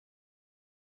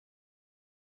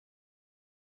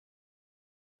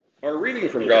Our reading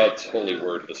from God's holy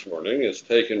word this morning is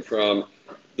taken from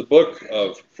the book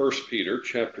of 1 Peter,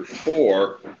 chapter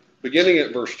 4, beginning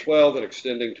at verse 12 and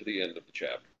extending to the end of the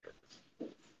chapter.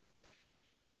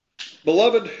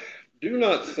 Beloved, do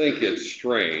not think it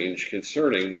strange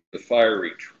concerning the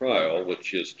fiery trial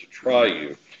which is to try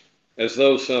you, as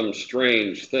though some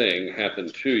strange thing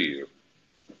happened to you.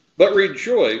 But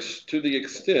rejoice to the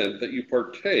extent that you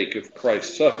partake of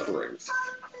Christ's sufferings,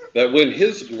 that when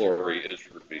his glory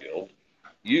is revealed,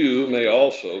 you may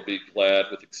also be glad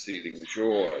with exceeding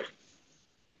joy.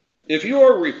 If you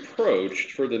are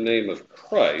reproached for the name of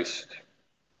Christ,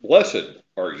 blessed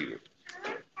are you,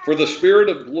 for the Spirit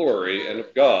of glory and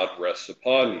of God rests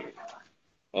upon you.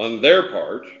 On their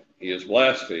part, he is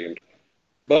blasphemed,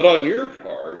 but on your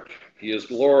part, he is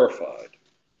glorified.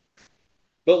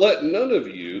 But let none of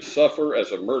you suffer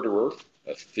as a murderer,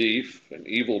 a thief, an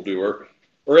evildoer,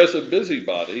 or as a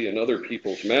busybody in other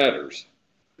people's matters.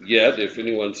 Yet, if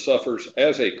anyone suffers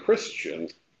as a Christian,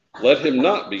 let him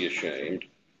not be ashamed,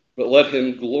 but let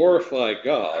him glorify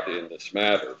God in this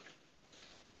matter.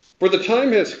 For the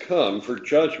time has come for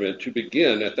judgment to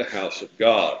begin at the house of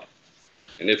God.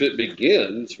 And if it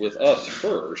begins with us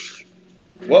first,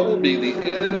 what will be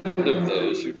the end of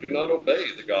those who do not obey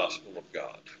the gospel of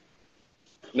God?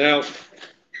 Now,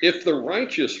 if the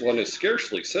righteous one is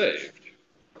scarcely saved,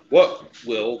 where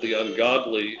will the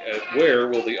ungodly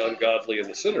and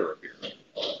the sinner appear?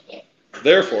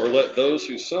 Therefore, let those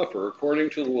who suffer according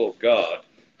to the will of God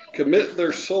commit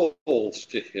their souls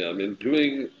to him in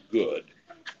doing good,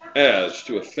 as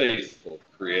to a faithful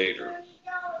Creator.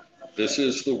 This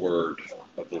is the word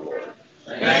of the Lord.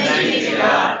 Thanks be to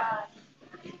God.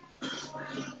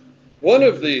 One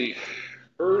of the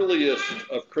earliest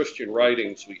of Christian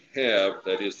writings we have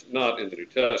that is not in the New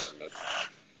Testament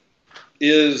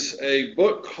is a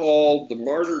book called The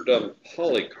Martyrdom of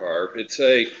Polycarp. It's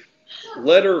a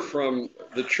letter from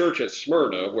the church at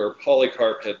Smyrna, where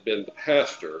Polycarp had been the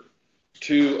pastor,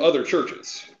 to other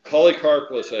churches. Polycarp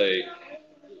was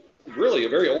really a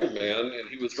very old man, and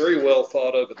he was very well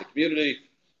thought of in the community,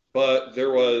 but there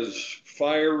was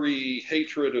fiery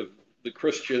hatred of the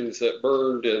Christians that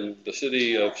burned in the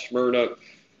city of Smyrna,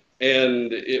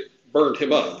 and it burned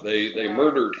him up. They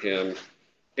murdered him,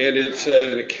 and it's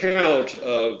an account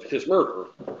of his murder,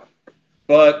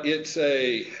 but it's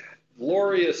a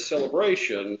glorious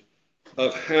celebration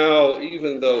of how,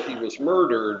 even though he was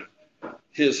murdered,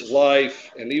 his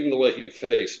life, and even the way he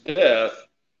faced death,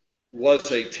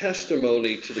 was a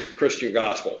testimony to the Christian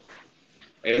gospel.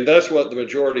 And that's what the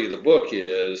majority of the book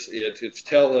is. It's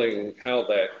telling how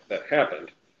that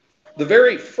happened. The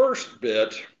very first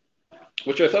bit,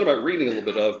 which I thought about reading a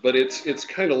little bit of, but it's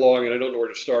kind of long and I don't know where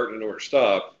to start and where to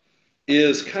stop,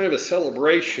 is kind of a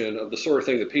celebration of the sort of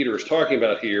thing that Peter is talking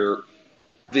about here.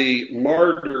 The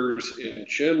martyrs in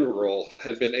general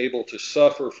had been able to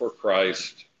suffer for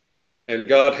Christ, and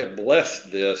God had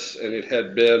blessed this, and it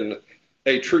had been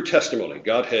a true testimony.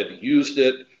 God had used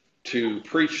it to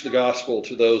preach the gospel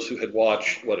to those who had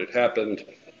watched what had happened.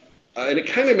 And it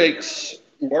kind of makes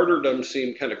martyrdom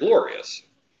seem kind of glorious.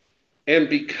 And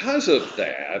because of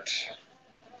that,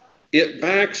 it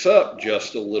backs up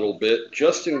just a little bit,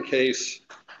 just in case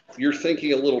you're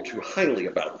thinking a little too highly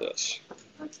about this.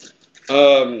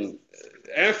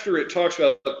 After it talks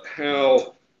about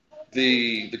how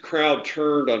the crowd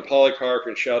turned on Polycarp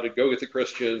and shouted, "Go get the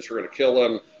Christians, we're going to kill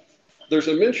them," there's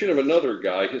a mention of another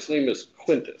guy. His name is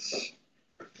Quintus.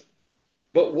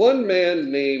 But one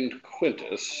man named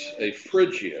Quintus, a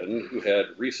Phrygian who had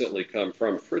recently come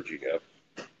from Phrygia,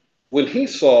 when he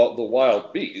saw the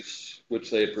wild beasts,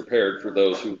 which they had prepared for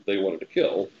those who they wanted to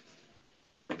kill,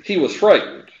 he was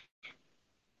frightened.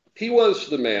 He was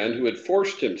the man who had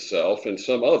forced himself and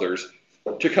some others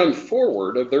to come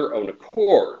forward of their own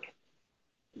accord.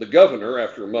 The governor,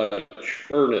 after much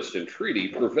earnest entreaty,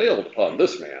 prevailed upon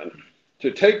this man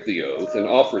to take the oath and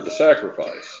offer the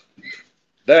sacrifice.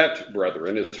 That,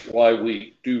 brethren, is why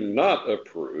we do not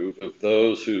approve of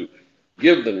those who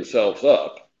give themselves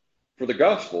up, for the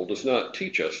gospel does not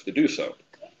teach us to do so.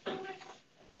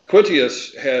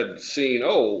 Quintus had seen,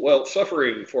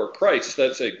 suffering for Christ,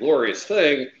 that's a glorious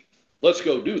thing. Let's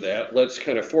go do that. Let's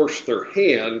kind of force their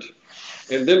hand.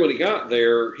 And then when he got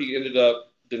there, he ended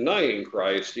up denying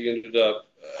Christ. He ended up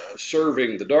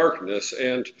serving the darkness.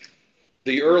 And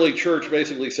the early church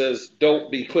basically says,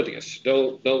 don't be Quintus.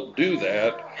 Don't do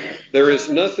that. There is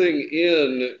nothing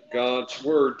in God's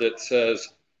word that says,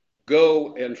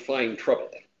 go and find trouble.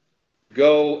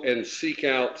 Go and seek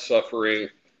out suffering.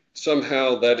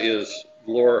 Somehow that is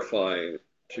glorifying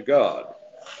to God.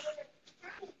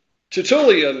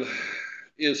 Tertullian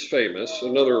is famous,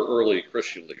 another early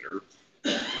Christian leader.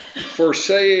 for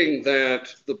saying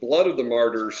that the blood of the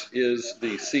martyrs is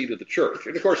the seed of the church.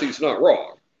 And of course, he's not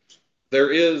wrong.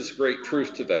 There is great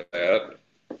truth to that.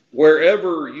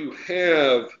 Wherever you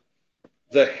have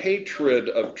the hatred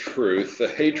of truth, the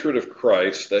hatred of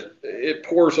Christ, that it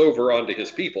pours over onto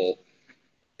his people,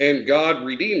 and God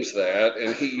redeems that,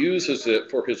 and he uses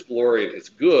it for his glory and his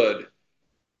good.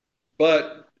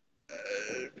 But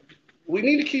we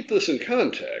need to keep this in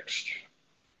context.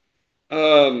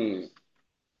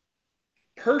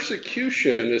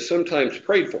 Persecution is sometimes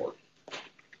prayed for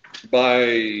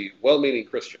by well-meaning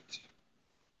Christians.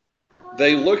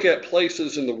 They look at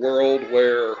places in the world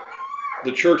where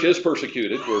the church is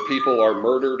persecuted, where people are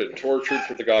murdered and tortured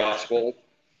for the gospel,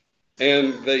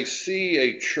 and they see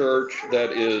a church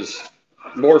that is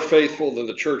more faithful than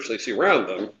the church they see around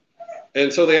them.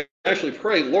 And so they actually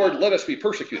pray, Lord, let us be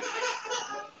persecuted.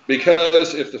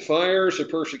 Because if the fires of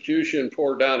persecution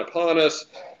pour down upon us,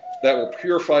 that will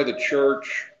purify the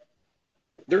church.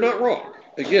 They're not wrong.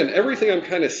 Again, everything I'm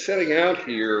kind of setting out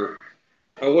here,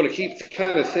 I want to keep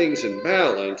kind of things in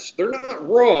balance. They're not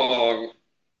wrong,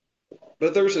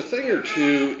 but there's a thing or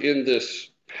two in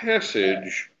this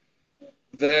passage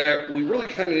that we really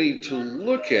kind of need to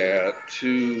look at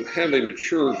to have a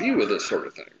mature view of this sort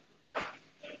of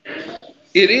thing.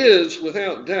 It is,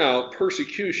 without doubt,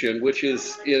 persecution which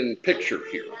is in picture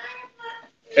here.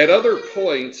 At other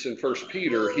points in 1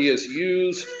 Peter, he has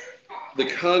used the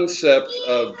concept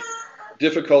of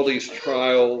difficulties,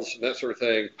 trials, and that sort of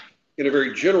thing in a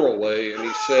very general way. And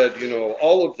he said,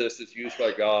 all of this is used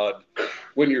by God.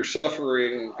 When you're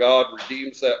suffering, God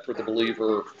redeems that for the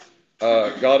believer.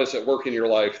 God is at work in your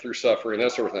life through suffering,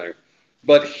 that sort of thing.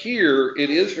 But here, it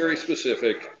is very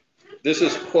specific. This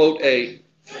is, quote, a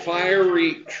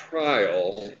fiery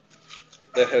trial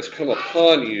that has come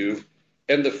upon you.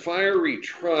 And the fiery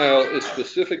trial is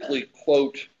specifically,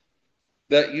 quote,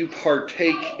 that you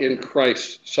partake in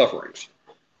Christ's sufferings.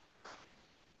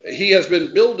 He has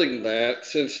been building that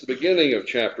since the beginning of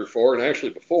chapter 4, and actually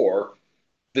before.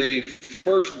 The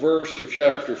first verse of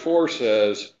chapter 4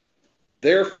 says,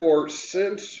 therefore,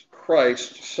 since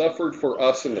Christ suffered for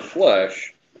us in the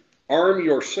flesh, arm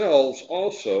yourselves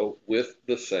also with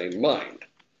the same mind.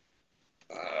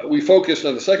 We focused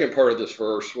on the second part of this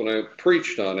verse when I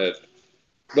preached on it,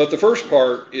 but the first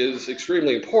part is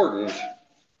extremely important.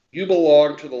 You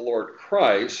belong to the Lord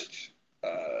Christ.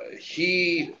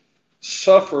 He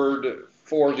suffered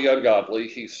for the ungodly.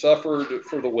 He suffered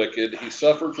for the wicked. He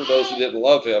suffered for those who didn't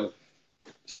love him.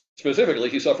 Specifically,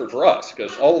 he suffered for us,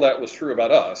 because all of that was true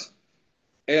about us.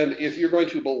 And if you're going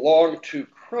to belong to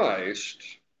Christ,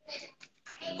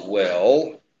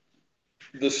 well,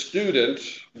 the student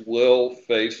will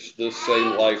face the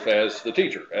same life as the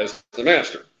teacher, as the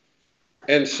master.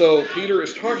 And so Peter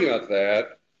is talking about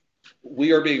that.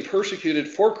 We are being persecuted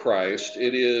for Christ.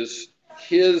 It is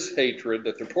his hatred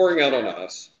that they're pouring out on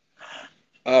us.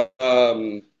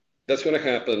 That's going to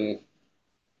happen.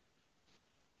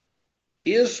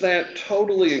 Is that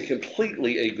totally and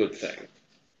completely a good thing?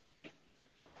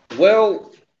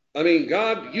 Well, I mean,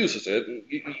 God uses it.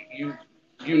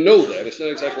 You know that. It's not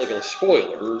exactly like a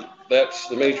spoiler. That's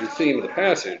the major theme of the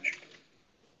passage.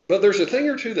 But there's a thing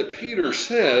or two that Peter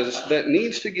says that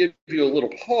needs to give you a little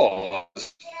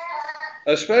pause,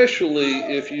 especially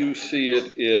if you see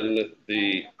it in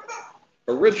the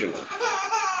original.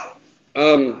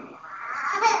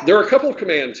 There are a couple of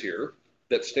commands here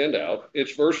that stand out.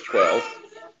 It's verse 12.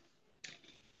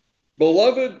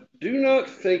 Beloved, do not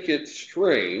think it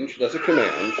strange, that's a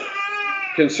command,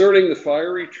 concerning the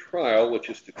fiery trial which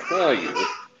is to try you,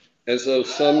 as though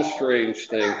some strange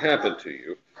thing happened to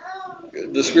you.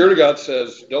 The Spirit of God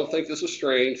says, don't think this is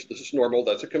strange, this is normal,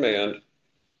 that's a command.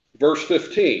 Verse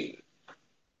 15,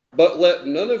 but let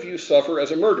none of you suffer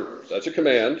as a murderer, that's a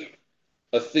command,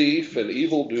 a thief, an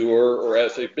evildoer, or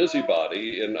as a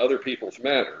busybody in other people's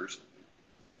matters.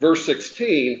 Verse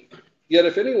 16, yet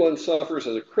if anyone suffers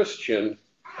as a Christian,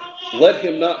 let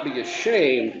him not be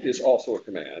ashamed is also a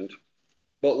command,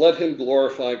 but let him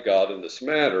glorify God in this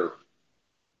matter.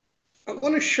 I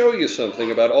want to show you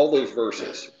something about all those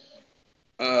verses.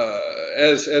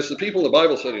 As the people in the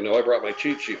Bible study know, I brought my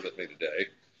cheat sheet with me today.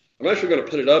 I'm actually going to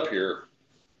put it up here.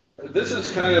 This is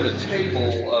kind of a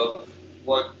table of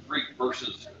what Greek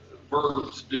verbs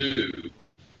do.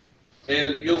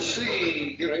 And you'll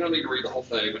see, you don't need to read the whole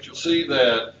thing, but you'll see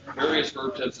that various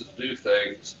verb tenses do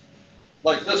things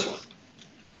like this one.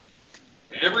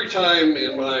 Every time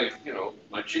in my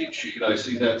cheat sheet I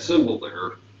see that symbol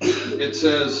there, it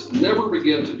says, never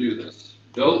begin to do this.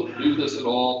 Don't do this at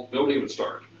all. Don't even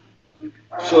start.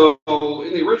 So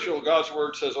in the original, God's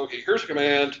word says, okay, here's a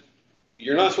command.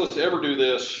 You're not supposed to ever do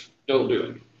this. Don't do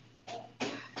it.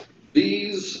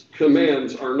 These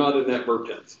commands are not in that verb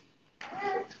tense.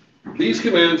 These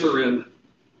commands are in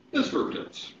this verb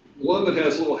tense, one that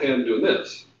has a little hand doing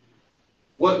this.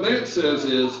 What that says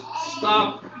is,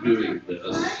 stop doing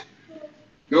this.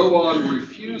 Go on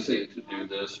refusing to do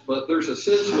this, but there's a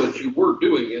sense in which you were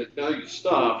doing it, now you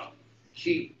stopped,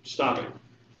 keep stopping.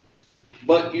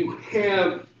 But you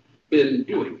have been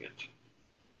doing it.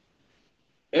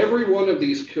 Every one of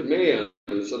these commands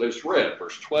that I just read,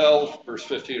 verse 12, verse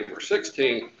 15, and verse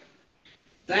 16,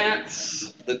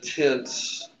 that's the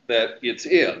tense that it's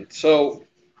in. So,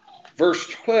 verse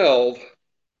 12,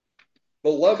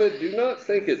 beloved, do not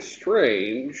think it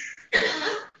strange.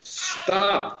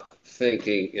 Stop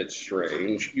thinking it's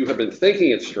strange. You have been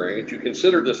thinking it's strange. You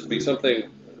consider this to be something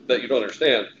that you don't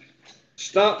understand.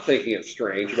 Stop thinking it's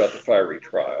strange about the fiery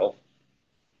trial.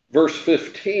 Verse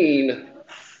 15,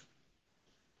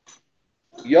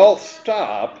 y'all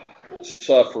stop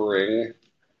suffering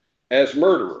as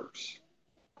murderers.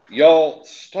 Y'all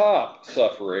stop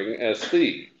suffering as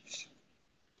thieves,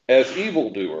 as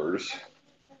evildoers,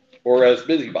 or as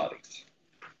busybodies.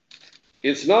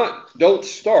 It's not, don't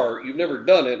start, you've never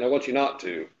done it, and I want you not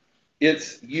to.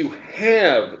 It's, you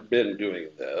have been doing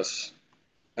this,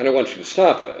 and I want you to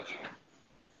stop it.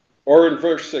 Or in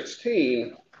verse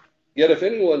 16, yet if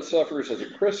anyone suffers as a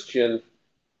Christian,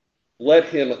 let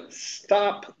him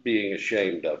stop being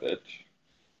ashamed of it,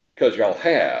 because y'all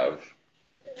have,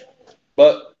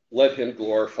 but let him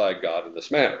glorify God in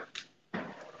this matter.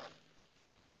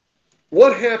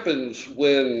 What happens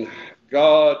when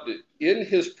God, in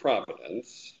his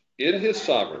providence, in his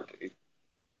sovereignty,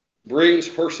 brings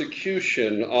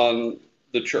persecution on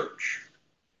the church?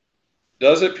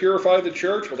 Does it purify the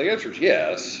church? Well, the answer is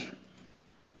yes.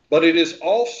 But it is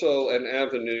also an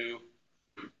avenue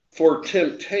for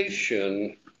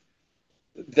temptation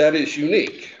that is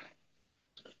unique.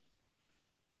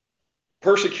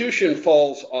 Persecution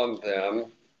falls on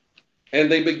them,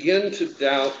 and they begin to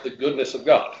doubt the goodness of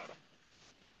God.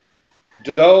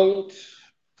 Don't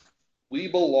we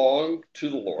belong to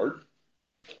the Lord?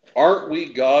 Aren't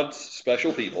we God's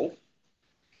special people?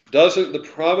 Doesn't the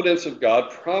providence of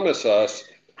God promise us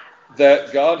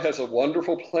that God has a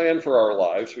wonderful plan for our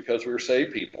lives because we're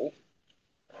saved people?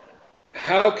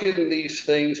 How can these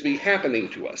things be happening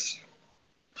to us?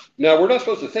 Now, we're not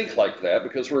supposed to think like that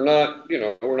because we're not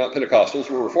Pentecostals,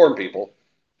 we're Reformed people.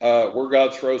 We're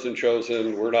God's frozen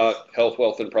chosen. We're not health,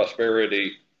 wealth, and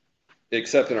prosperity,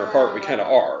 except in our heart we kind of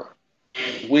are.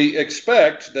 We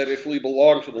expect that if we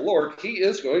belong to the Lord, he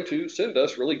is going to send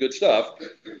us really good stuff.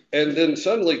 And then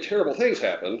suddenly terrible things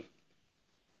happen.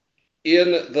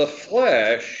 In the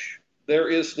flesh, there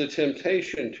is the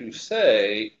temptation to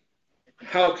say,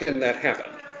 how can that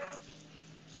happen?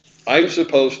 I'm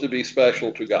supposed to be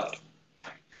special to God.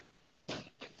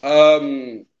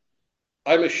 I'm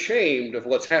ashamed of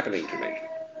what's happening to me.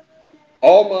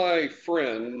 All my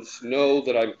friends know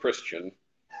that I'm Christian.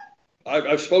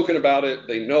 I've spoken about it.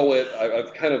 They know it.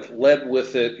 I've kind of led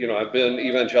with it. I've been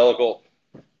evangelical.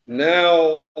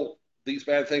 Now these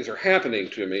bad things are happening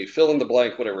to me. Fill in the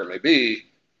blank, whatever it may be.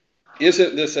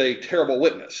 Isn't this a terrible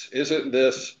witness? Isn't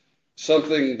this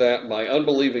something that my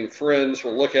unbelieving friends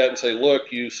will look at and say,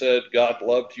 look, you said God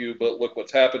loved you, but look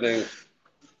what's happening.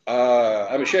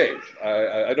 I'm ashamed.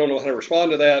 I don't know how to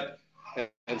respond to that.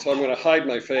 And so I'm going to hide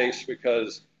my face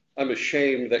because I'm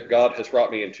ashamed that God has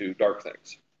brought me into dark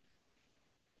things.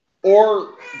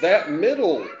 Or that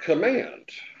middle command,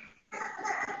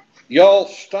 y'all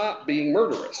stop being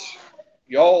murderous.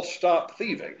 Y'all stop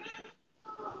thieving.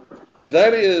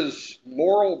 That is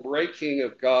moral breaking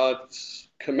of God's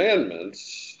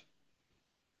commandments,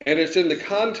 and it's in the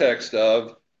context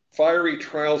of fiery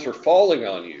trials are falling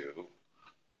on you.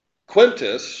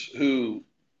 Quintus, who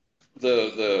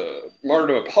the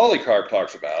martyrdom of Polycarp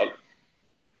talks about,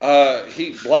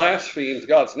 he blasphemes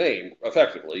God's name,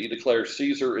 effectively. He declares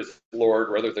Caesar is Lord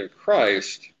rather than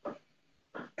Christ.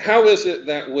 How is it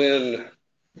that when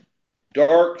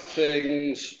dark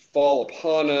things fall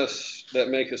upon us that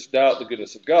make us doubt the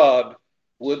goodness of God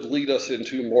would lead us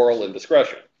into moral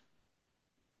indiscretion?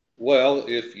 Well,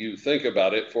 if you think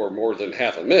about it for more than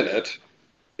half a minute,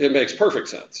 it makes perfect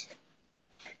sense.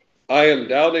 I am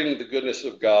doubting the goodness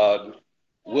of God.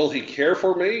 Will he care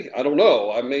for me? I don't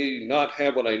know. I may not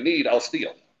have what I need. I'll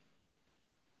steal.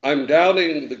 I'm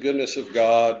doubting the goodness of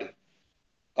God.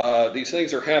 These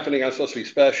things are happening. I'm supposed to be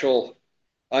special.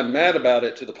 I'm mad about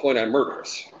it to the point I'm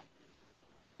murderous.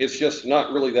 It's just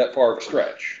not really that far of a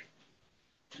stretch.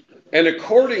 And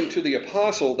according to the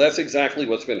apostle, that's exactly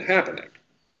what's been happening.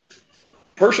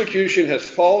 Persecution has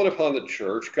fallen upon the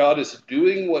church. God is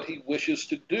doing what he wishes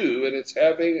to do, and it's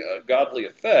having a godly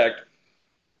effect.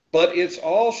 but it's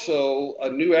also a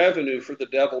new avenue for the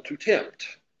devil to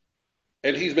tempt.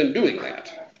 And he's been doing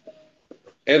that.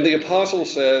 And the apostle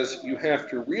says you have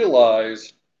to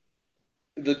realize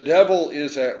the devil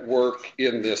is at work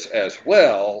in this as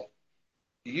well.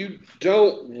 You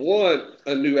don't want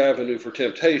a new avenue for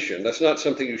temptation. That's not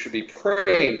something you should be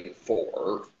praying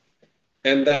for.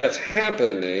 And that's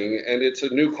happening, and it's a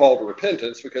new call to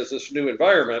repentance because this new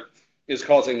environment is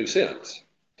causing new sins.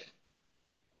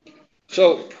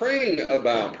 So praying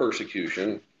about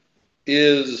persecution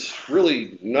is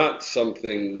really not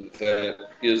something that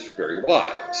is very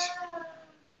wise.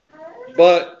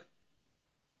 But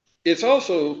it's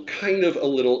also kind of a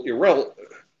little irrelevant.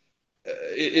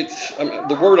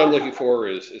 The word I'm looking for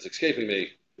is escaping me.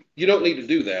 You don't need to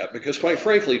do that because, quite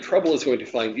frankly, trouble is going to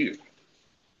find you.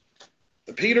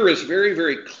 Peter is very,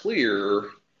 very clear.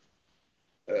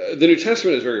 The New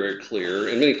Testament is very, very clear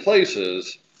in many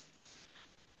places.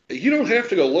 You don't have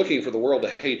to go looking for the world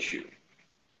to hate you.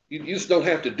 You just don't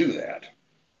have to do that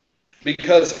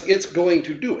because it's going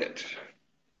to do it.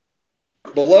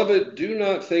 Beloved, do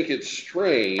not think it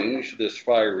strange, this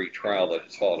fiery trial that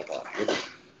has fallen upon you.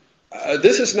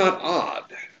 This is not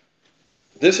odd.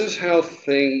 This is how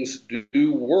things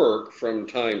do work from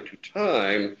time to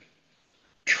time.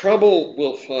 Trouble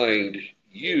will find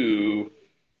you.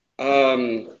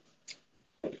 When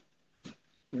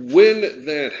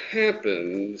that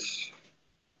happens,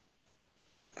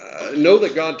 know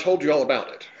that God told you all about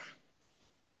it.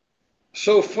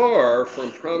 So far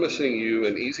from promising you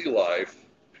an easy life,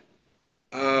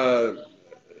 the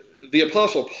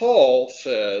Apostle Paul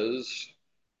says,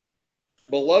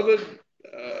 Beloved,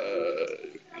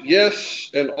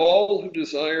 yes, and all who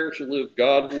desire to live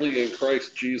godly in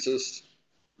Christ Jesus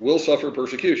will suffer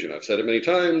persecution. I've said it many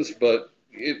times, but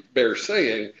it bears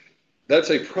saying.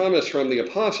 That's a promise from the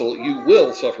apostle. You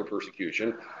will suffer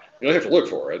persecution. You don't have to look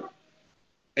for it.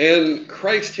 And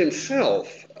Christ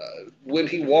himself, when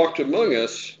he walked among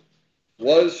us,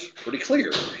 was pretty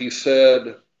clear. He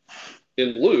said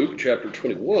in Luke chapter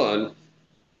 21,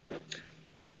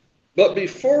 but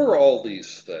before all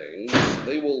these things,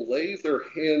 they will lay their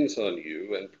hands on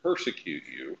you and persecute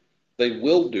you. They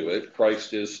will do it.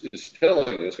 Christ is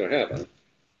telling you it's going to happen.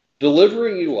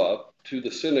 Delivering you up to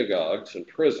the synagogues and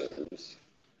prisons.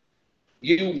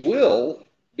 You will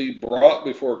be brought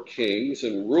before kings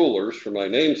and rulers for my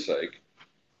name's sake,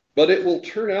 but it will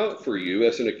turn out for you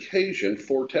as an occasion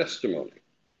for testimony.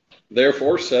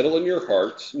 Therefore, settle in your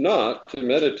hearts not to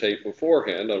meditate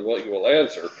beforehand on what you will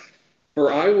answer,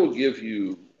 for I will give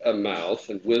you a mouth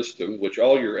and wisdom which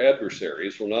all your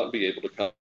adversaries will not be able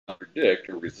to contradict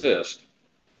or resist.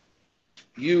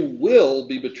 You will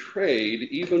be betrayed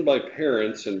even by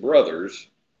parents and brothers,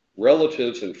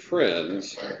 relatives and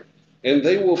friends, and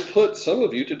they will put some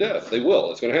of you to death. They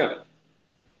will. It's going to happen.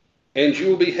 And you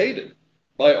will be hated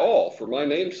by all for my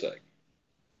name's sake.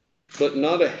 But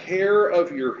not a hair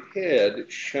of your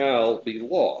head shall be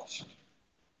lost.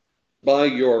 By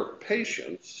your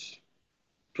patience,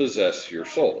 possess your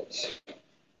souls.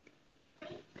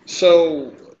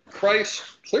 So Christ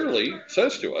clearly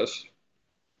says to us,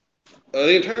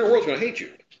 the entire world's going to hate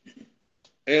you.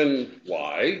 And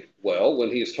why? Well, when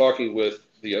he's talking with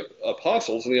the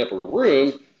apostles in the upper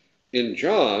room, in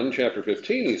John chapter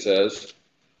 15, he says,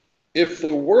 if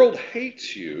the world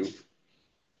hates you,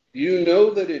 you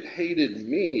know that it hated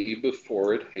me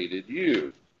before it hated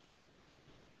you.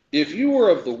 If you were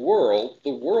of the world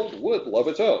would love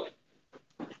its own.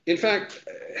 In fact,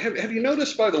 have you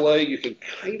noticed, by the way, you can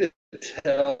kind of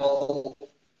tell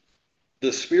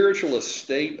the spiritual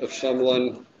estate of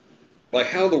someone by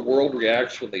how the world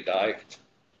reacts when they die?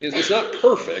 It's not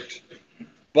perfect,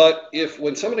 but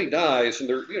when somebody dies and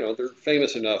they're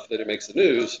famous enough that it makes the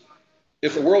news,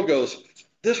 if the world goes,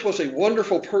 this was a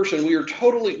wonderful person,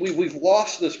 we've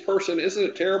lost this person, isn't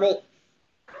it terrible?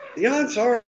 The odds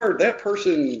are that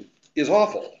person is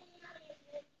awful.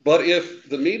 But if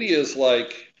the media is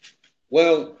like,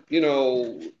 well,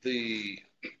 the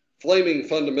flaming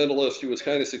fundamentalist who was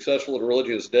kind of successful in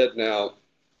religion is dead now,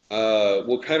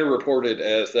 we'll kind of report it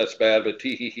as that's bad, but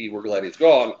tee-hee-hee, we're glad he's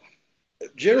gone.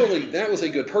 Generally, that was a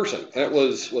good person. That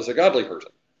was a godly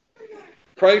person.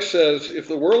 Christ says, if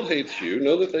the world hates you,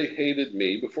 know that they hated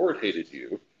me before it hated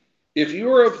you. If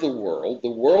you are of the world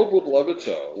would love its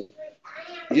own.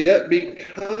 Yet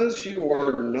because you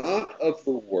are not of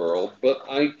the world, but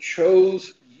I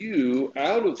chose you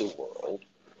out of the world,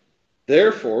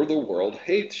 therefore the world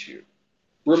hates you.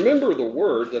 Remember the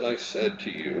word that I said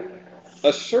to you,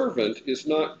 a servant is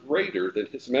not greater than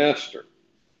his master.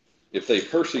 If they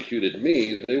persecuted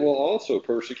me, they will also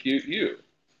persecute you.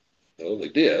 Well, they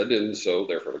did, and so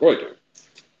therefore they're going to.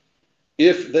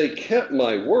 If they kept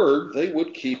my word, they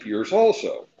would keep yours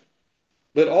also.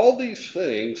 But all these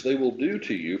things they will do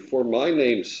to you for my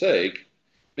name's sake,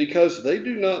 because they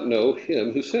do not know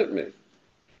him who sent me.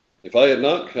 If I had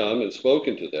not come and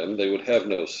spoken to them, they would have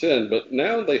no sin, but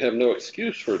now they have no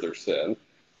excuse for their sin.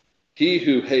 He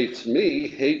who hates me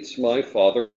hates my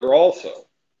Father also.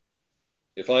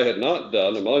 If I had not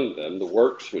done among them the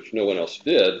works which no one else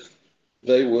did,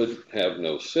 they would have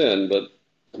no sin, but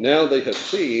now they have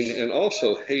seen and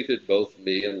also hated both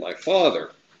me and my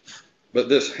Father. But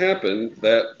this happened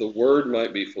that the word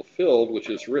might be fulfilled, which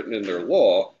is written in their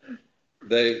law,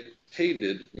 they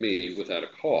hated me without a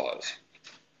cause.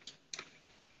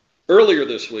 Earlier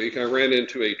this week, I ran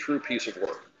into a true piece of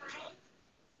work.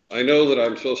 I know that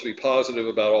I'm supposed to be positive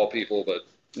about all people, but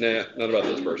nah, not about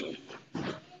this person.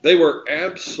 They were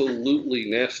absolutely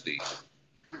nasty.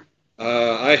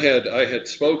 I had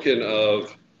spoken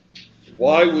of,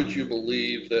 why would you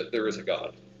believe that there is a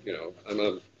God? You know, I'm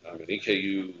an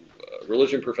EKU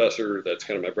religion professor. That's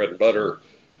kind of my bread and butter.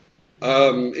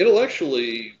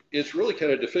 Intellectually, it's really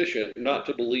kind of deficient not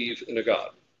to believe in a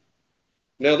God.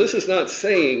 Now, this is not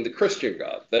saying the Christian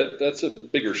God. That's a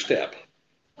bigger step.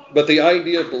 But the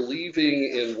idea of believing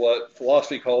in what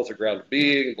philosophy calls a ground of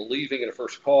being, believing in a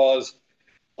first cause,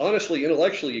 honestly,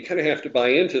 intellectually, you kind of have to buy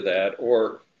into that,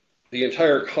 or the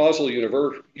entire causal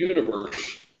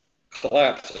universe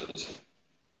collapses.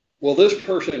 Well, this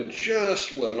person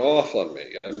just went off on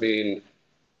me. I mean,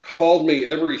 called me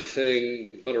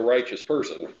everything but a righteous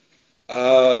person.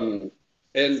 And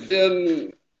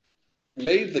then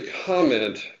made the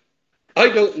comment, I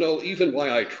don't know even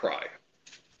why I try.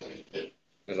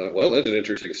 I thought, well, that's an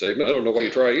interesting statement. I don't know why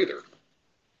you try either.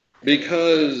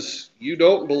 Because you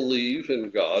don't believe in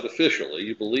God officially,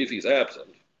 you believe he's absent.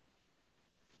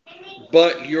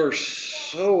 But you're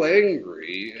so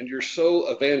angry and you're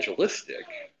so evangelistic.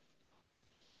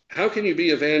 How can you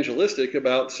be evangelistic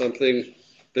about something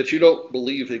that you don't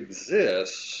believe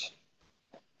exists?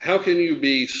 How can you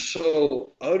be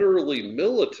so utterly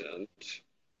militant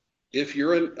if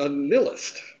you're a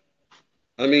nihilist?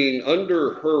 I mean,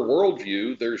 under her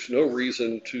worldview, there's no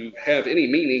reason to have any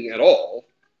meaning at all.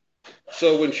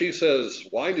 So when she says,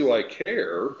 why do I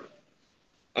care?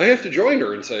 I have to join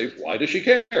her and say, why does she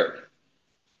care?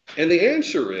 And the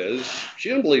answer is, she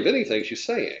doesn't believe anything she's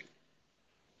saying.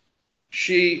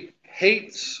 She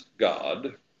hates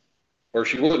God, or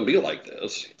she wouldn't be like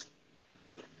this.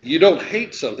 You don't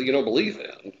hate something you don't believe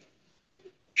in.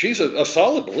 She's a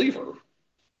solid believer,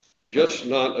 just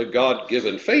not a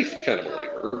God-given faith kind of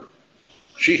believer.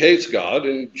 She hates God,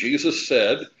 and Jesus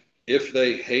said, if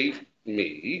they hate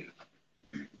me,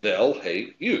 they'll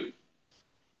hate you.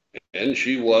 And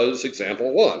she was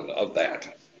example one of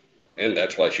that. And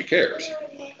that's why she cares.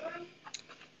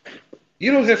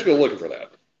 You don't have to go looking for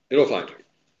that. It'll find you.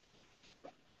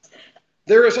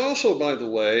 There is also, by the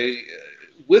way,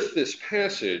 with this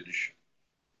passage,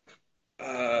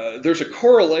 there's a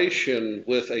correlation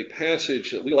with a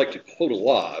passage that we like to quote a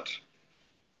lot.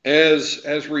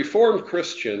 As Reformed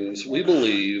Christians, we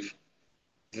believe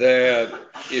that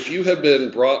if you have been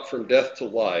brought from death to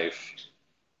life,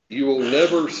 you will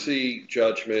never see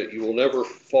judgment. You will never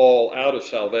fall out of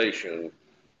salvation.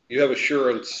 You have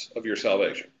assurance of your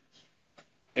salvation.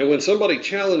 And when somebody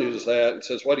challenges that and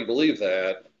says, why do you believe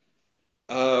that?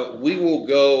 We will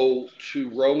go to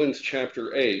Romans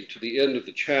chapter 8, to the end of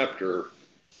the chapter.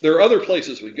 There are other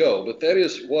places we go, but that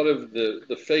is one of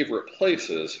the favorite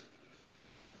places.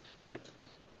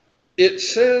 It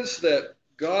says that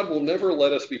God will never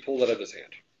let us be pulled out of his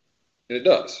hand. And it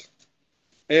does.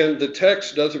 And the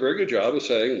text does a very good job of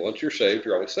saying, once you're saved,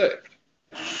 you're always saved.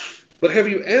 But have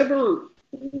you ever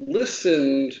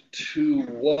listened to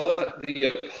what the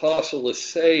apostle is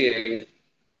saying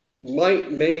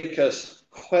might make us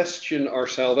question our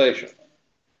salvation?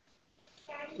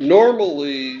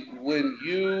 Normally, when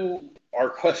you are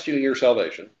questioning your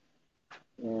salvation,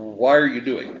 why are you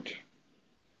doing it?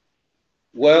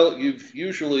 Well, you've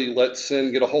usually let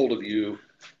sin get a hold of you.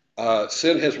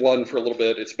 Sin has won for a little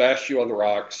bit. It's bashed you on the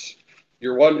rocks.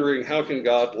 You're wondering, how can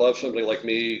God love somebody like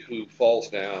me who falls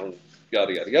down,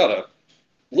 yada, yada, yada.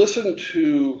 Listen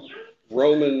to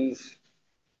Romans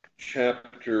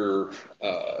chapter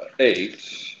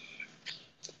 8,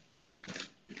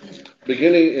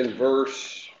 beginning in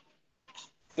verse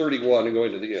 31 and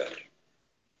going to the end.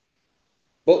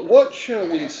 But what shall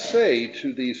we say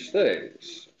to these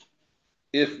things?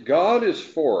 If God is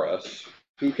for us,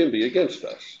 who can be against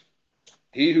us?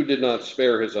 He who did not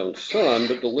spare his own son,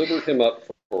 but delivered him up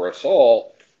for us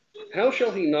all, how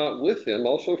shall he not with him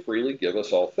also freely give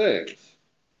us all things?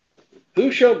 Who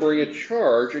shall bring a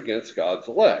charge against God's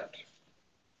elect?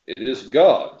 It is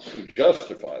God who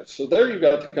justifies. So there you've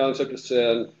got the concept of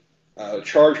sin. A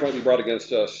charge might be brought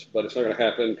against us, but it's not going to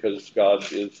happen because God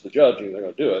is the judge and they're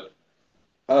going to do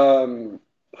it.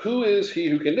 Who is he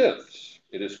who condemns?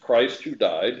 It is Christ who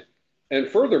died. And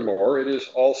furthermore, it is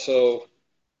also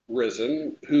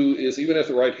risen, who is even at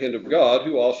the right hand of God,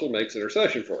 who also makes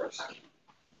intercession for us.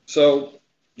 So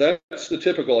that's the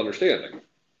typical understanding.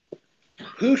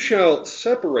 Who shall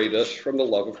separate us from the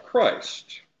love of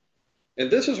Christ? And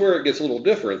this is where it gets a little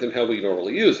different than how we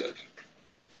normally use it.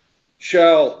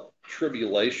 Shall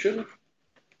tribulation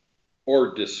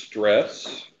or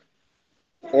distress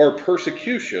or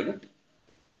persecution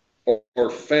or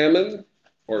famine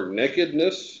or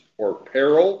nakedness or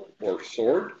peril or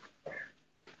sword?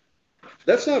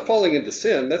 That's not falling into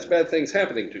sin. That's bad things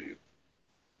happening to you.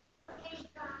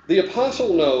 The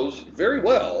apostle knows very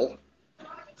well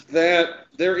that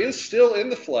there is still in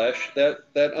the flesh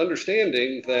that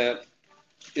understanding that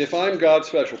if I'm God's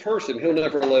special person, he'll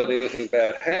never let anything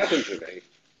bad happen to me.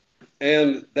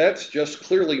 And that's just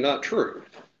clearly not true.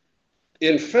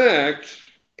 In fact,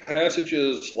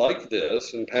 passages like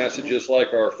this and passages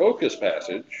like our focus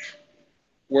passage,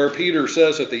 where Peter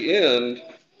says at the end,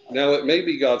 now it may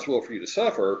be God's will for you to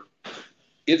suffer,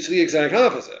 it's the exact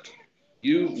opposite.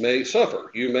 You may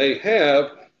suffer. You may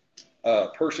have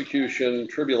persecution,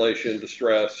 tribulation,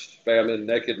 distress, famine,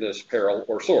 nakedness, peril,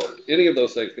 or sword. Any of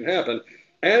those things can happen.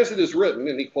 As it is written,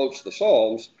 and he quotes the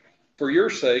Psalms, for your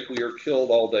sake we are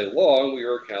killed all day long, we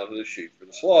are accounted as sheep for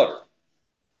the slaughter.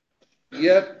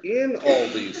 Yet in all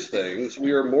these things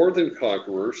we are more than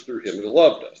conquerors through him who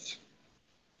loved us.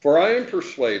 For I am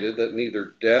persuaded that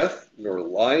neither death, nor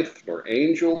life, nor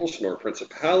angels, nor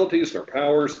principalities, nor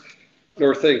powers,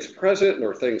 nor things present,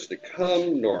 nor things to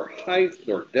come, nor height,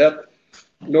 nor depth,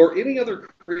 nor any other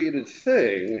created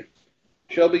thing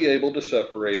shall be able to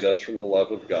separate us from the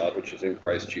love of God, which is in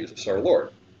Christ Jesus our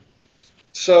Lord.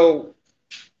 So,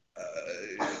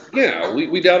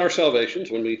 we doubt our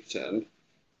salvations when we sin,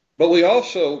 but we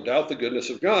also doubt the goodness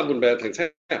of God when bad things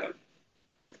happen.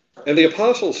 And the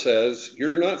apostle says,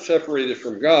 you're not separated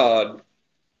from God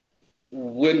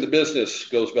when the business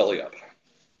goes belly up.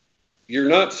 You're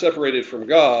not separated from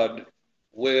God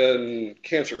when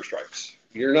cancer strikes.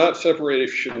 You're not separated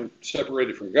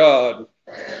from God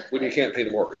when you can't pay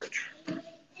the mortgage.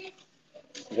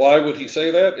 Why would he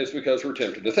say that? It's because we're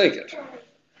tempted to think it.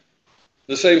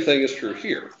 The same thing is true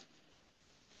here.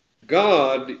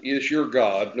 God is your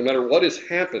God, no matter what is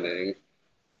happening.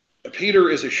 Peter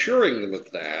is assuring them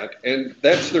of that, and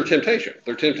that's their temptation.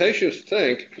 Their temptation is to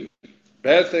think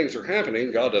bad things are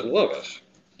happening, God doesn't love us.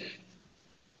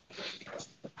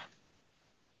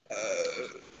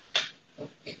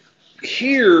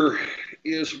 Here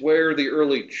is where the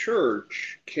early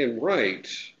church can write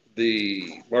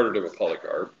the martyrdom of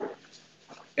Polycarp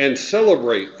and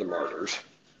celebrate the martyrs.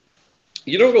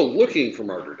 You don't go looking for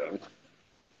martyrdom,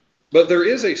 but there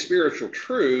is a spiritual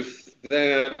truth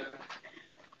that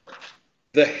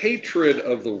the hatred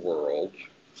of the world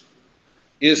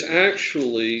is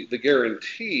actually the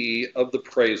guarantee of the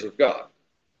praise of God.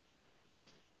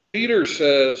 Peter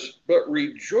says, but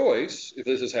rejoice, if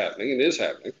this is happening, and is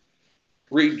happening,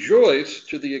 rejoice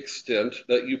to the extent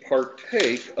that you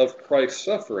partake of Christ's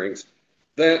sufferings,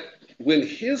 that when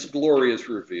his glory is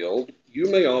revealed, you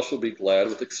may also be glad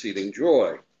with exceeding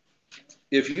joy.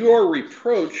 If you are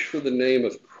reproached for the name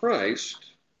of Christ,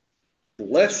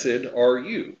 blessed are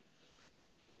you.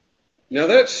 Now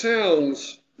that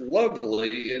sounds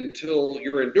lovely until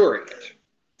you're enduring it.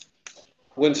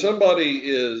 When somebody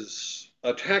is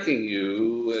attacking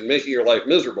you and making your life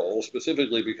miserable,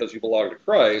 specifically because you belong to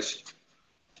Christ,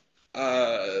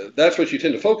 that's what you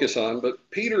tend to focus on. But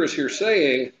Peter is here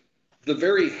saying the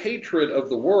very hatred of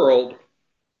the world,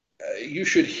 you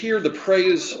should hear the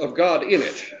praise of God in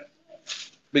it,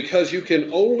 because you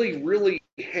can only really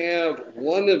have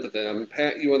one of them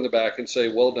pat you on the back and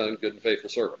say, well done, good and faithful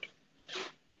servant.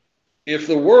 If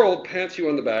the world pats you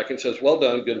on the back and says, well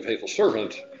done, good and faithful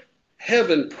servant,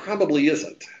 heaven probably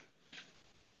isn't,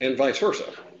 and vice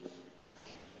versa.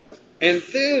 And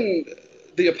then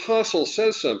the apostle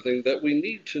says something that we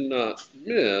need to not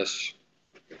miss.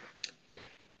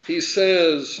 He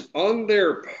says, on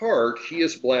their part, he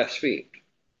is blasphemed.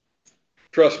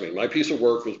 Trust me, my piece of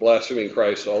work was blaspheming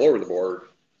Christ all over the board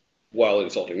while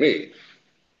insulting me.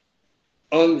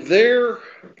 On their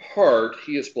part,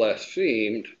 he is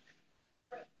blasphemed,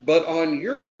 but on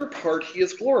your part, he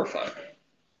is glorified.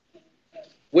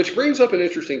 Which brings up an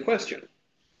interesting question.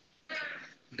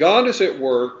 God is at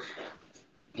work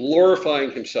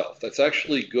glorifying himself. That's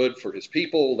actually good for his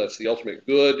people. That's the ultimate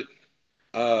good.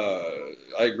 I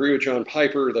agree with John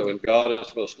Piper that when God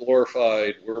is most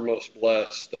glorified, we're most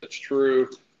blessed. That's true.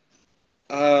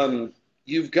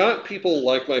 You've got people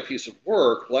like My Piece of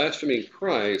Work blaspheming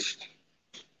Christ.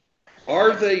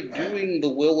 Are they doing the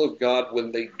will of God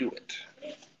when they do it?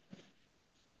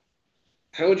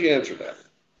 How would you answer that?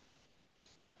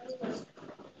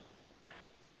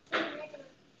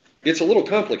 It's a little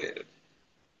complicated.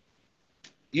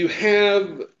 You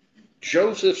have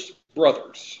Joseph's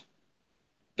brothers.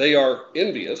 They are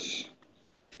envious,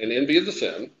 and envy is a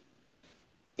sin.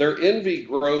 Their envy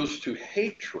grows to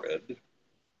hatred.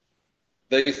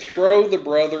 They throw the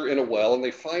brother in a well, and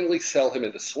they finally sell him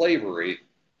into slavery.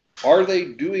 Are they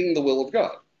doing the will of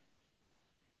God?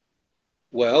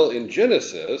 Well, in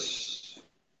Genesis,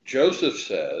 Joseph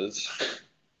says,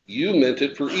 you meant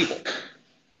it for evil.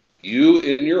 You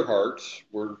in your hearts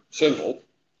were sinful.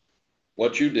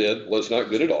 What you did was not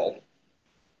good at all.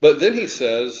 But then he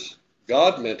says,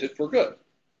 God meant it for good.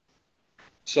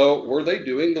 So were they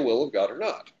doing the will of God or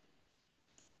not?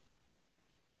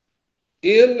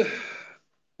 In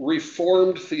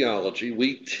Reformed theology,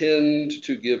 we tend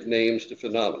to give names to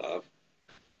phenomena.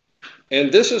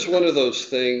 And this is one of those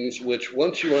things which,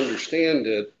 once you understand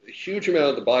it, a huge amount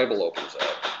of the Bible opens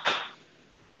up.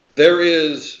 There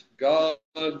is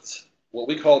God's, what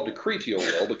we call decretio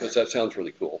will, because that sounds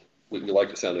really cool. We like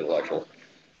to sound intellectual.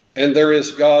 And there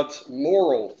is God's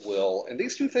moral will, and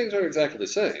these two things aren't exactly the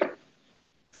same.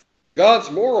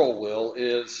 God's moral will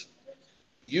is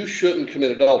you shouldn't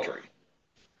commit adultery.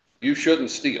 You shouldn't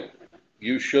steal.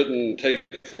 You shouldn't take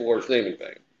the Lord's name in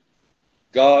vain.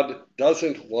 God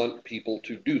doesn't want people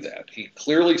to do that. He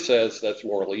clearly says that's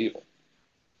morally evil.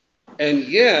 And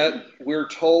yet, we're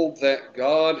told that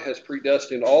God has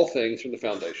predestined all things from the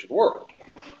foundation of the world.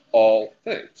 All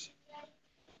things.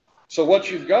 So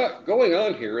what you've got going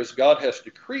on here is God has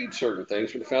decreed certain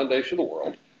things from the foundation of the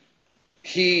world.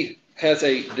 He has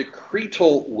a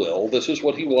decretal will. This is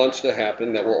what he wants to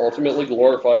happen that will ultimately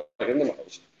glorify him the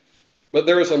most. But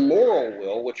there is a moral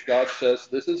will which God says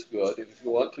this is good, and if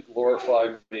you want to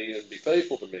glorify me and be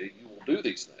faithful to me, you will do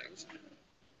these things.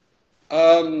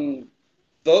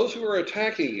 Those who are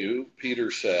attacking you,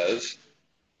 Peter says,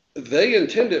 they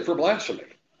intend it for blasphemy.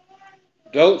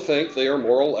 Don't think they are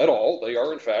moral at all. They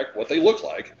are, in fact, what they look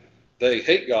like. They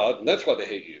hate God, and that's why they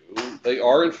hate you. They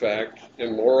are, in fact,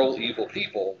 immoral, evil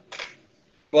people.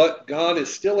 But God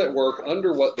is still at work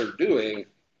under what they're doing.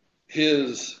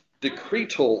 His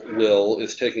decretal will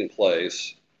is taking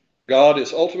place. God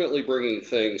is ultimately bringing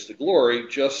things to glory,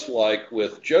 just like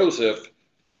with Joseph.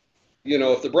 You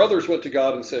know, if the brothers went to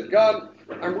God and said, God,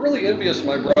 I'm really envious of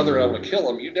my brother and I want to kill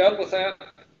him. You down with that?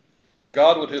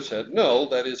 God would have said, no,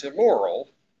 that is immoral.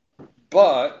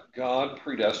 But God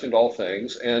predestined all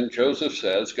things, and Joseph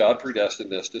says God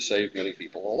predestined this to save many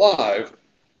people alive.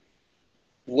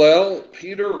 Well,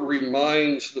 Peter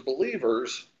reminds the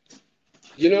believers,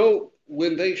 you know,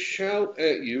 when they shout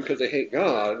at you because they hate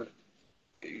God,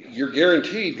 you're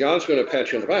guaranteed God's going to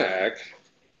pat you on the back.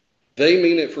 They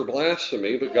mean it for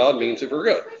blasphemy, but God means it for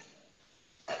good.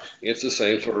 It's the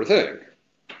same sort of thing.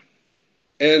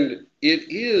 And it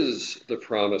is the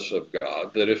promise of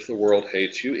God that if the world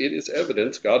hates you, it is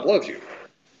evidence God loves you.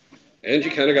 And you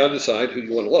kind of got to decide who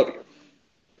you want to love you,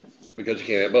 because you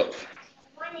can't have both.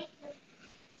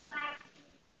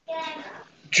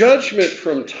 Judgment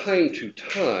from time to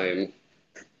time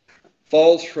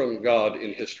falls from God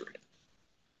in history.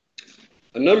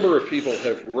 A number of people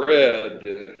have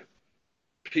read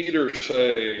Peter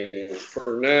saying,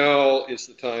 for now is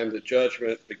the time that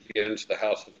judgment begins the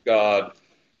house of God.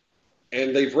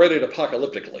 And they've read it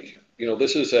apocalyptically. You know,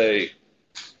 this is a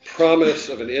promise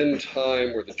of an end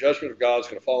time where the judgment of God is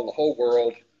going to fall on the whole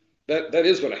world. That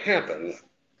is going to happen.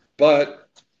 But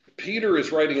Peter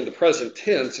is writing in the present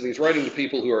tense, and he's writing to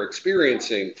people who are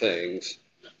experiencing things.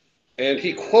 And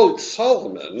he quotes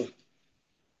Solomon.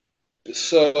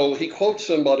 So he quotes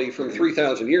somebody from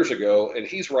 3,000 years ago, and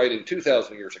he's writing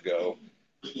 2,000 years ago.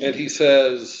 And he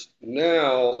says,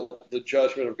 now the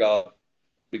judgment of God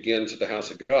begins at the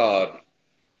house of God.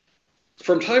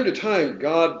 From time to time,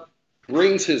 God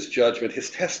brings his judgment, his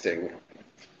testing,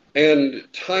 and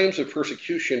times of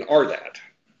persecution are that.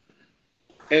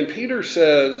 And Peter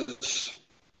says,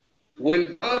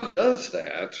 when God does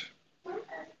that,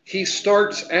 he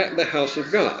starts at the house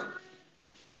of God.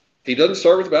 He doesn't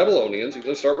start with the Babylonians. He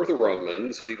doesn't start with the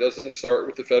Romans. He doesn't start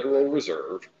with the Federal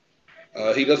Reserve.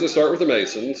 He doesn't start with the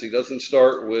Masons. He doesn't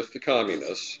start with the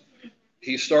communists.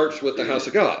 He starts with the house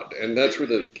of God, and that's where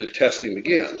the testing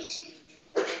begins.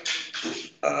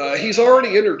 He's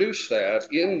already introduced that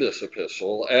in this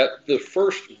epistle. At the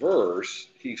first verse,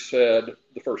 he said,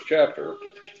 the first chapter,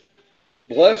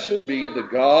 Blessed be the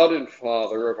God and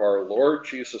Father of our Lord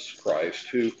Jesus Christ,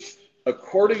 who,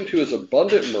 according to his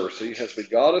abundant mercy, has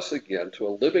begot us again to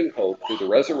a living hope through the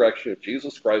resurrection of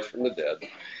Jesus Christ from the dead,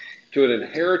 to an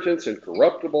inheritance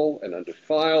incorruptible and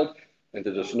undefiled, and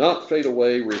that does not fade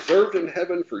away, reserved in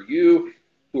heaven for you,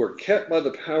 who are kept by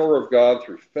the power of God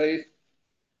through faith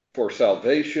for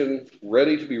salvation,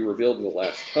 ready to be revealed in the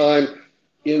last time.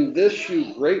 In this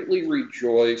you greatly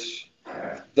rejoice,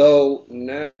 though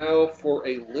now for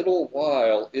a little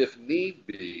while, if need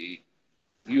be,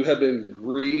 you have been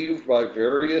grieved by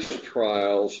various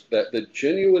trials, that the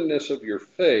genuineness of your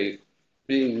faith,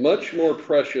 being much more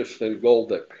precious than gold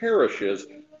that perishes,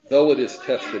 though it is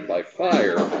tested by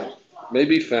fire, may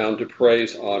be found to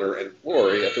praise, honor, and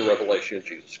glory at the revelation of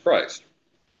Jesus Christ.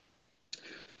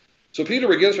 So Peter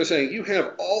begins by saying, you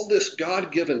have all this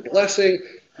God-given blessing,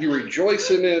 you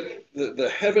rejoice in it, the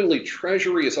heavenly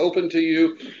treasury is open to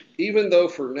you, even though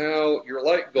for now you're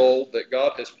like gold that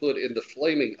God has put in the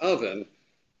flaming oven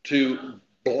to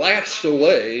blast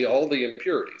away all the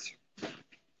impurities.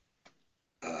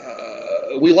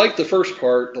 We like the first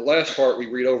part, the last part we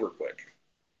read over quick.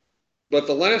 But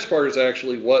the last part is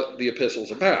actually what the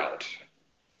epistle's about.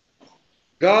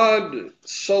 God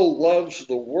so loves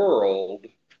the world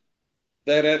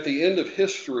that at the end of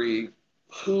history,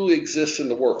 who exists in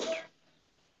the world?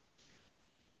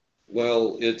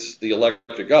 Well, it's the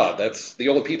elect of God. That's the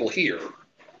only people here.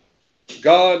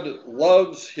 God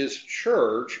loves his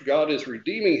church. God is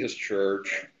redeeming his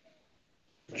church.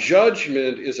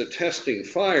 Judgment is a testing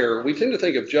fire. We tend to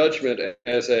think of judgment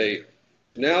as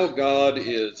now God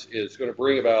is going to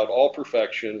bring about all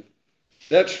perfection.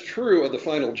 That's true of the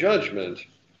final judgment,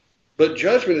 but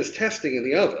judgment is testing in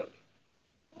the oven.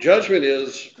 Judgment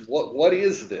is, what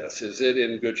is this? Is it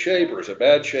in good shape or is it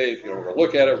bad shape? We're going to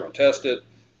look at it, we're going to test it.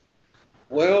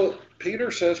 Well, Peter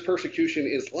says persecution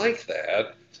is like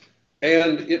that,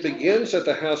 and it begins at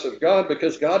the house of God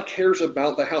because God cares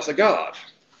about the house of God.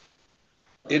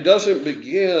 It doesn't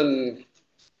begin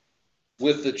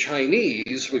with the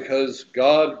Chinese because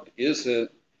God isn't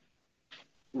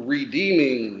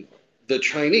redeeming the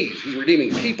Chinese. He's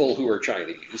redeeming people who are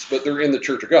Chinese, but they're in the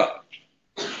church of God.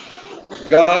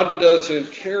 God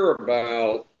doesn't care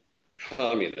about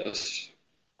communists,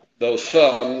 though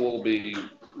some will be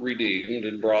redeemed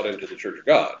and brought into the church of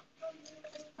God.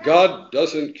 God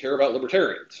doesn't care about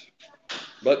libertarians,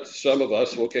 but some of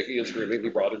us will kicking and screaming be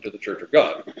brought into the church of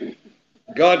God.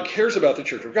 God cares about the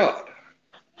church of God.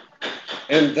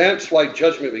 And that's why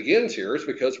judgment begins here, is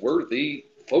because we're the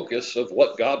focus of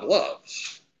what God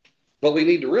loves. But we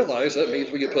need to realize that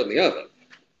means we get put in the oven.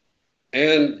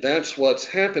 And that's what's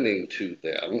happening to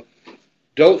them.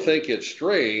 Don't think it's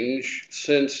strange,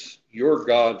 since you're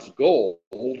God's gold,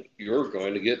 you're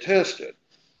going to get tested.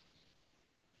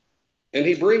 And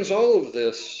he brings all of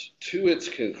this to its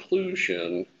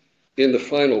conclusion in the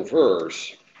final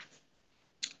verse.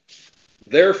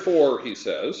 Therefore, he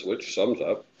says, which sums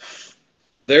up,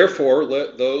 therefore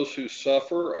let those who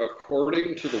suffer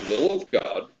according to the will of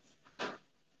God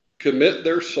commit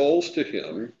their souls to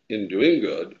him in doing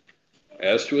good,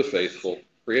 as to a faithful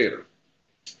Creator.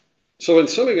 So in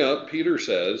summing up, Peter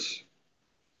says,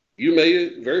 you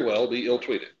may very well be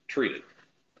ill-treated.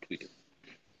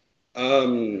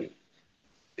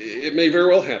 It may very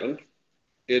well happen.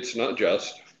 It's not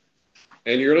just.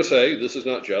 And you're going to say, this is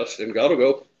not just. And God will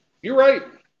go, you're right.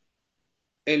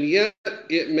 And yet,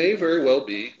 it may very well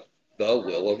be the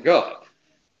will of God.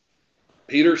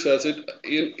 Peter says it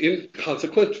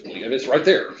inconsequently, and it's right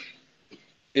there.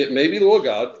 It may be the will of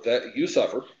God that you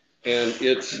suffer, and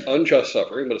it's unjust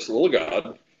suffering, but it's the will of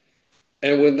God.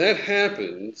 And when that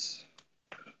happens,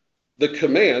 the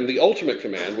command, the ultimate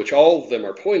command, which all of them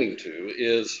are pointing to,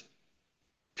 is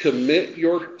commit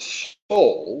your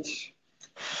souls.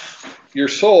 Your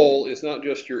soul is not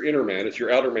just your inner man, it's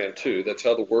your outer man too. That's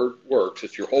how the word works.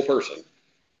 It's your whole person.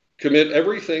 Commit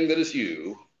everything that is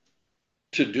you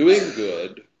to doing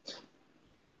good,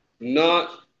 not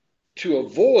to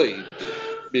avoid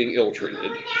being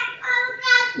ill-treated,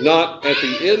 not at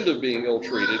the end of being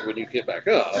ill-treated when you get back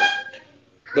up,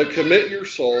 but commit your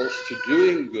souls to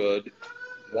doing good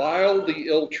while the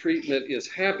ill-treatment is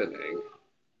happening,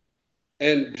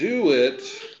 and do it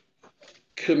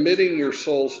committing your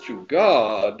souls to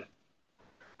God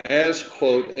as,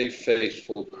 quote, a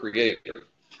faithful Creator.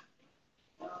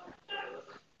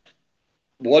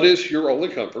 What is your only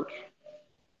comfort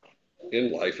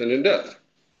in life and in death?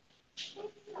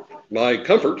 My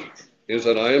comfort is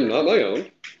that I am not my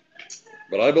own,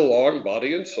 but I belong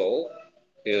body and soul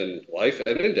in life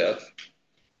and in death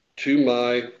to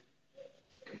my,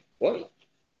 what?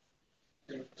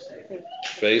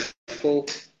 Faithful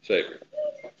Savior.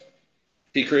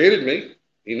 He created me.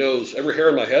 He knows every hair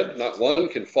on my head. Not one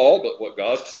can fall, but what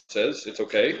God says, it's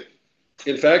okay.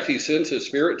 In fact, he sends his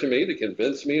Spirit to me to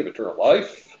convince me of eternal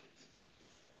life.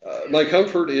 My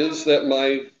comfort is that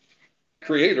my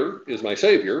Creator is my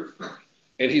Savior,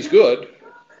 and he's good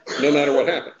no matter what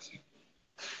happens.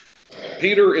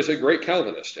 Peter is a great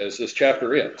Calvinist, as this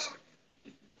chapter ends.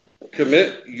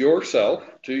 Commit yourself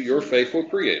to your faithful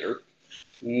Creator,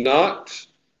 not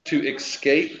to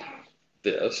escape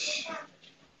this,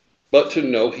 but to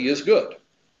know he is good.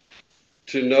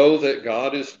 To know that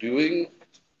God is doing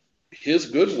his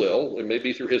good will, it may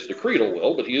be through his decretal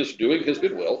will, but he is doing his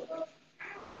good will.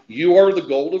 You are the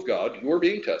gold of God. You are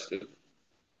being tested.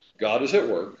 God is at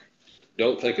work.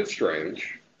 Don't think it's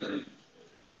strange.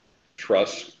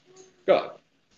 Trust God.